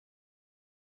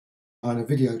A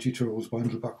video tutorials by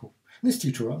Andrew Buckle. In this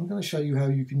tutorial I'm going to show you how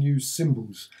you can use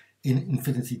symbols in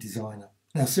Affinity Designer.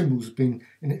 Now symbols have been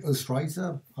in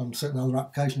Illustrator, certain other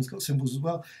applications got symbols as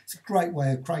well. It's a great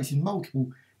way of creating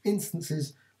multiple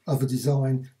instances of a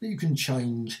design that you can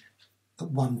change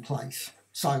at one place.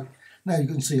 So now you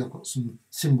can see I've got some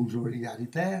symbols already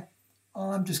added there.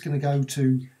 I'm just going to go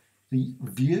to the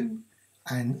View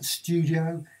and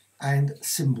Studio and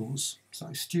Symbols.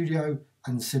 So Studio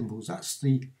and Symbols, that's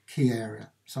the key area.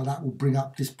 So that will bring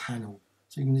up this panel.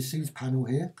 So you can see this panel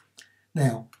here.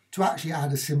 Now, to actually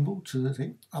add a symbol to the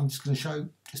thing, I'm just going to show,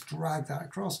 just drag that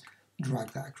across,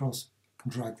 drag that across,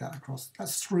 and drag that across.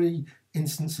 That's 3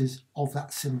 instances of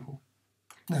that symbol.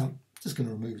 Now, just going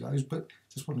to remove those, but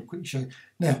just want to quickly show you.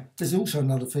 Now, there's also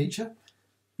another feature.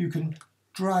 You can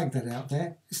drag that out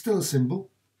there. It's still a symbol,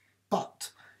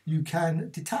 but you can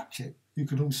detach it. You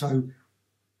can also,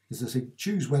 as I said,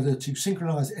 choose whether to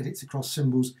synchronize edits across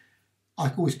symbols. I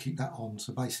can always keep that on.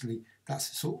 So basically,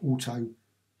 that's a sort of auto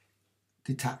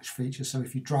detach feature. So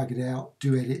if you drag it out,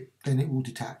 do edit, then it will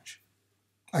detach.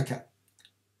 Okay,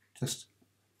 just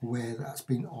aware that's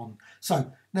been on.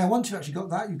 So now once you've actually got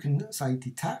that, you can say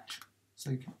detach. So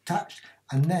you can detach,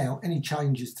 and now any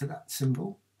changes to that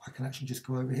symbol, I can actually just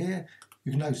go over here.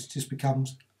 You can notice it just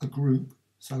becomes a group.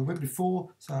 So when before,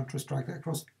 so I'll just drag that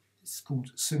across, it's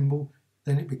called symbol,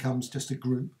 then it becomes just a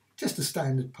group, just a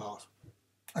standard part.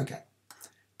 Okay,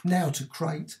 now to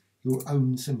create your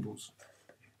own symbols.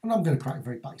 And I'm going to create a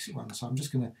very basic one, so I'm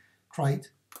just going to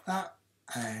create that,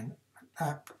 and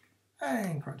that,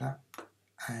 and create that,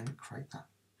 and create that.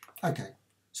 Okay,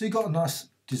 so you've got a nice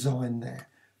design there.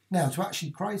 Now to actually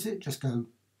create it, just go,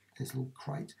 this little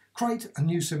create a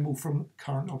new symbol from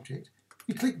current object.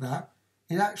 You click that,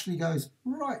 it actually goes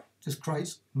right, just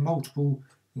creates multiple.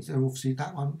 So obviously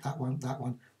that one, that one, that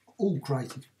one, all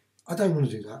created. I don't want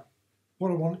to do that.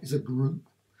 What I want is a group.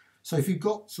 So if you've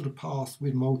got sort of path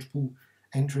with multiple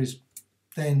entries,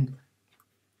 then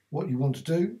what you want to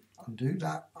do, undo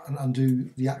that and undo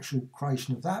the actual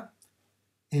creation of that,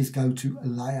 is go to a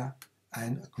layer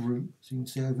and a group. So you can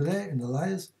see over there in the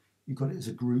layers, you've got it as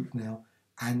a group now.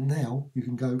 And now you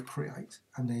can go create,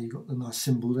 and there you've got the nice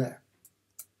symbol there.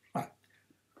 Right,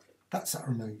 that's that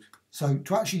removed. So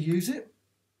to actually use it,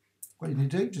 what you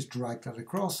need to do, just drag that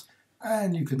across,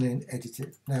 and you can then edit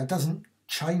it. Now it doesn't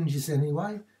change this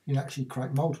anyway. You can actually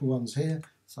create multiple ones here.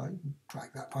 So you can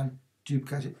drag that one,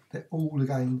 duplicate it. They're all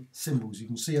again symbols. You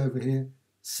can see over here,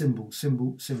 symbol,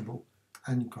 symbol, symbol,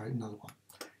 and you create another one.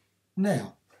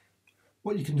 Now,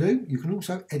 what you can do, you can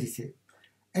also edit it.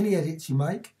 Any edits you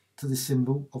make to this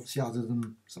symbol, obviously other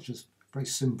than such as very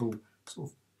simple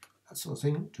sort of that sort of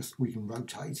thing, just we can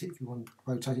rotate it if you want to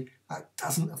rotate it. That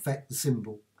doesn't affect the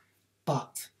symbol.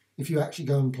 But if you actually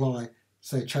go and apply,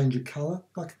 say, a change of colour,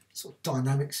 like a sort of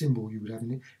dynamic symbol you would have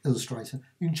in Illustrator,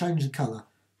 you can change the colour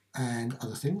and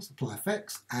other things, apply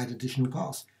effects, add additional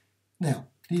paths. Now,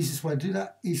 the easiest way to do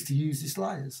that is to use this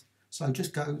layers. So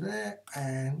just go there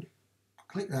and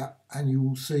click that, and you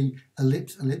will see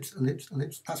ellipse, ellipse, ellipse,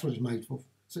 ellipse. That's what it's made for.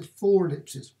 So it's 4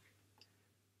 ellipses.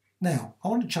 Now, I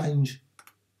want to change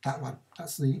that one.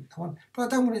 That's the one. But I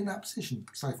don't want it in that position.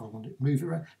 So if I want to move it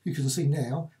around, you can see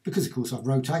now, because of course I've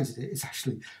rotated it, it's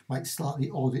actually makes slightly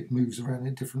odd. It moves around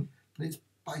in different, but it's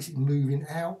basically moving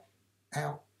out,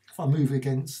 out. If I move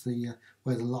against the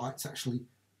where the light's actually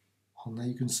on there,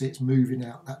 you can see it's moving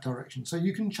out that direction. So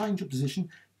you can change your position,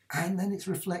 and then it's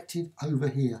reflected over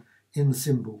here in the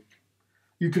symbol.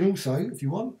 You can also, if you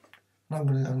want, and I'm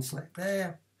going to go and select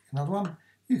there, another one,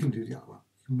 you can do the other one.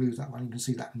 You can move that one, you can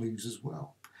see that moves as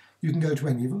well. You can go to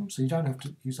any of them, so you don't have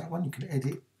to use that one. You can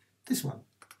edit this one.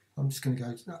 I'm just going to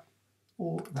go to that,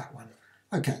 or that one.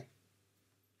 Okay.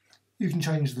 You can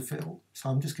change the fill. So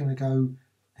I'm just going to go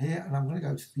here, and I'm going to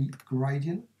go to the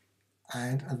gradient,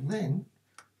 and then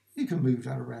you can move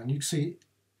that around. You can see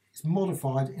it's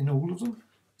modified in all of them.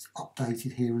 It's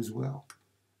updated here as well.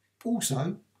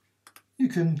 Also, you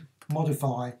can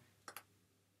modify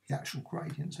the actual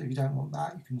gradient. So if you don't want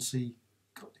that, you can see you've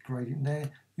got the gradient there.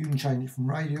 You can change it from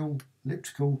radial,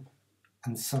 elliptical,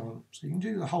 and so on. So you can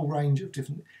do the whole range of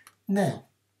different. Now,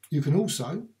 you can also,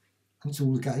 and it's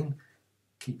all again,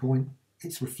 key point,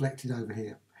 it's reflected over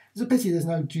here. It's a pity there's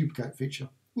no duplicate feature.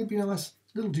 Would be nice,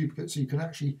 little duplicate, so you can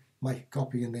actually make a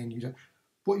copy, and then you don't.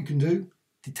 What you can do,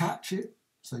 detach it.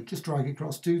 So just drag it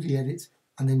across, do the edit,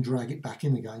 and then drag it back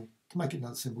in again to make it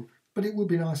another symbol. But it would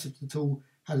be nice if the tool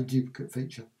had a duplicate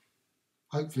feature.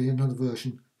 Hopefully another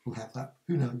version will have that.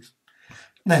 Who knows?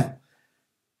 Now,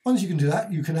 once you can do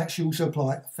that, you can actually also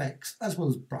apply effects as well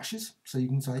as brushes. So you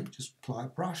can say, just apply a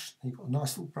brush. You've got a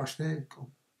nice little brush there, got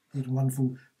a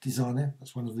wonderful Designer.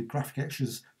 That's one of the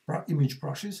Graphicxtras image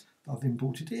brushes that I've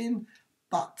imported in,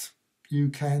 but you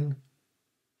can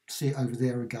see it over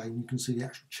there again. You can see the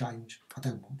actual change. I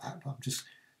don't want that, but I'm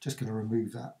just going to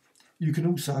remove that. You can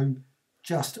also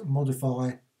just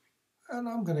modify, and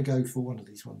I'm going to go for one of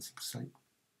these ones, say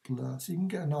blur, so you can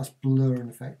get a nice blurring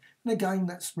effect. And again,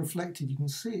 that's reflected. You can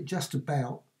see it just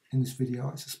about in this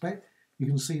video, I suspect. You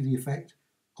can see the effect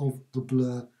of the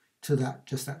blur to that,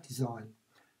 just that design.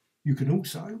 You can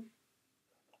also,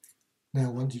 now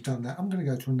once you've done that, I'm going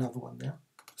to go to another one now.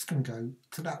 I'm just going to go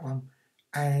to that one,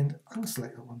 and I'm going to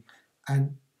select that one.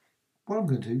 And what I'm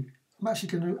going to do, I'm actually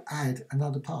going to add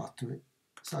another path to it.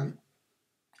 So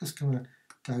just going to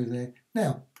go there.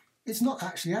 Now, it's not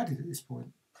actually added at this point.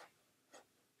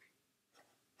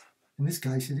 In this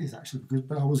case, it is actually because,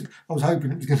 but I was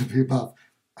hoping it was going to be above.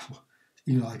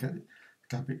 You know, I go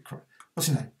a bit crazy. What's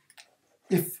your name?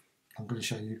 If I'm going to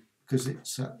show you, because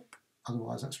it's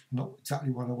otherwise that's not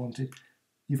exactly what I wanted.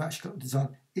 You've actually got the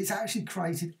design. It's actually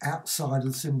created outside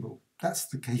of the symbol. That's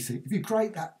the key thing. If you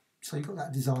create that, so you've got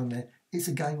that design there, it's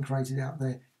again created out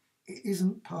there. It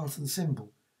isn't part of the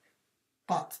symbol.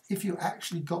 But if you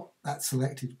actually got that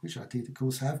selected, which I did, of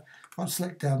course, have, if I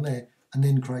select down there and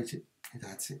then create it, it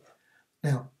adds it.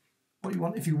 Now, what you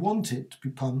want, if you want it to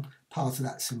become part of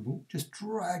that symbol, just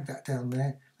drag that down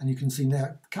there, and you can see now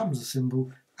it becomes a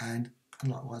symbol. And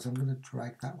likewise, I'm going to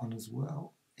drag that one as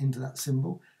well into that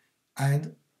symbol.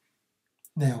 And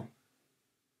now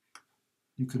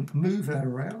you can move that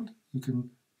around. You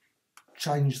can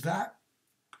change that.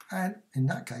 And in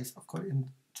that case, I've got it in,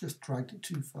 just dragged it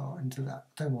too far into that.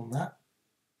 Don't want that.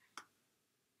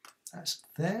 That's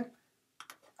there.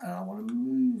 And I want to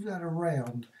move that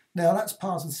around. Now that's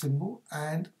part of the symbol,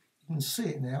 and you can see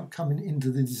it now coming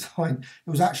into the design. It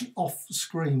was actually off the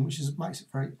screen, which makes it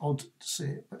very odd to see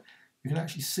it, but you can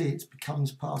actually see it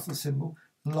becomes part of the symbol.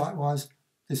 And likewise,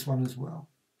 this one as well.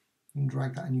 You can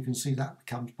drag that and you can see that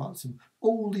becomes part of the symbol.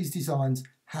 All these designs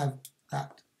have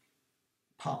that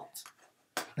part.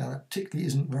 Now that particularly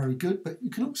isn't very good, but you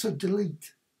can also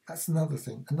delete. That's another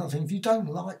thing. Another thing, if you don't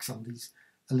like some of these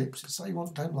ellipses, say you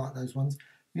don't like those ones,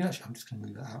 you can actually, I'm just going to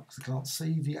move that out because I can't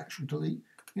see the actual delete.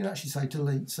 You can actually say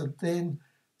delete, so then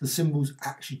the symbols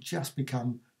actually just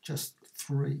become just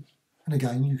 3. And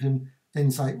again, you can then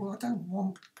say, well, I don't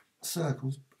want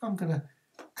circles, but I'm going to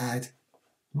add,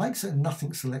 make certain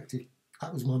nothing selected.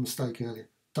 That was my mistake earlier.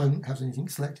 Don't have anything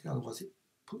selected, otherwise it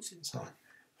puts it inside.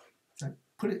 So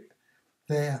put it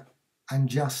there and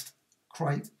just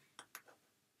create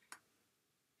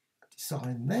a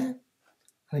design there.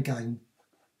 And again,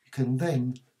 you can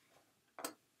then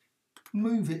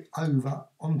move it over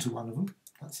onto one of them.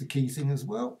 That's the key thing as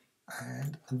well.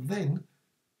 And then,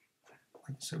 I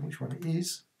can see which one it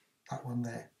is, that one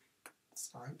there.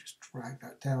 So just drag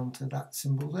that down to that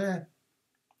symbol there.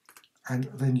 And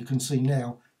then you can see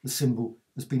now the symbol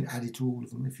has been added to all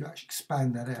of them. If you actually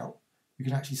expand that out, you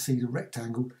can actually see the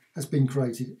rectangle has been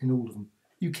created in all of them.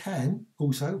 You can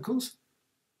also, of course,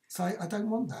 say I don't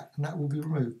want that, and that will be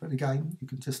removed. But again, you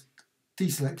can just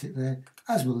deselect it there,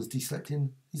 as well as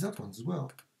deselecting these other ones as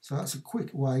well. So that's a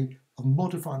quick way of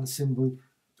modifying the symbol.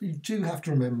 But you do have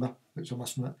to remember, which I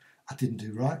must admit I didn't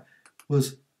do right,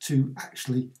 was to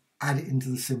actually add it into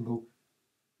the symbol,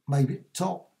 maybe at the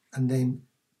top, and then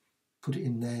put it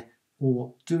in there,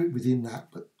 or do it within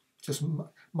that, but just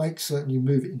make certain you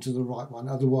move it into the right one.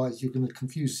 Otherwise, you're going to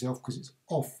confuse yourself because it's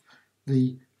off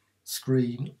the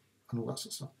screen and all that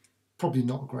sort of stuff. Probably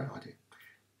not a great idea.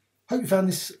 Hope you found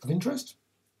this of interest.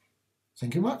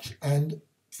 Thank you much. And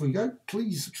before you go,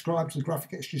 please subscribe to the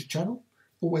Graphicxtras channel.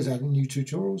 Always adding new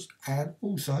tutorials, and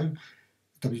also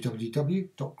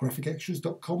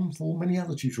www.graphicxtras.com for many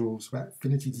other tutorials about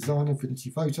Affinity Designer, Affinity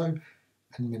Photo,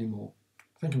 and many more.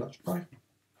 Thank you much. Bye.